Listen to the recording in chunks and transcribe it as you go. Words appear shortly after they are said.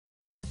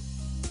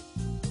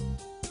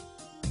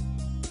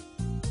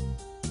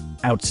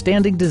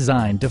Outstanding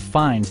design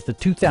defines the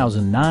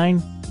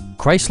 2009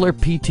 Chrysler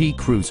PT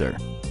Cruiser.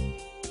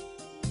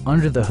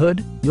 Under the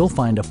hood, you'll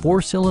find a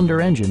 4-cylinder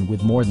engine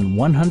with more than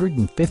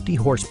 150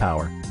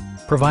 horsepower,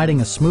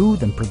 providing a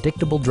smooth and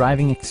predictable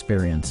driving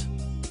experience.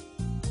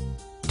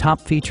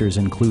 Top features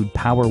include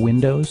power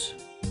windows,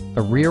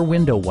 a rear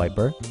window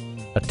wiper,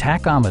 a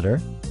tachometer,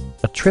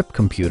 a trip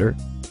computer,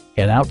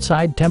 an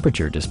outside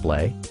temperature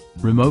display,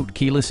 remote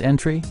keyless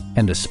entry,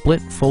 and a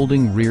split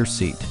folding rear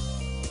seat.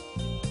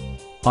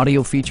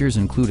 Audio features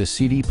include a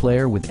CD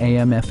player with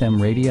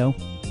AM/FM radio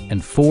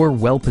and 4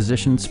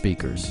 well-positioned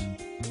speakers.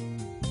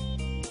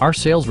 Our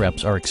sales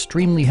reps are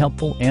extremely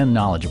helpful and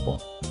knowledgeable.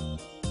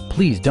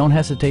 Please don't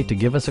hesitate to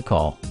give us a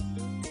call.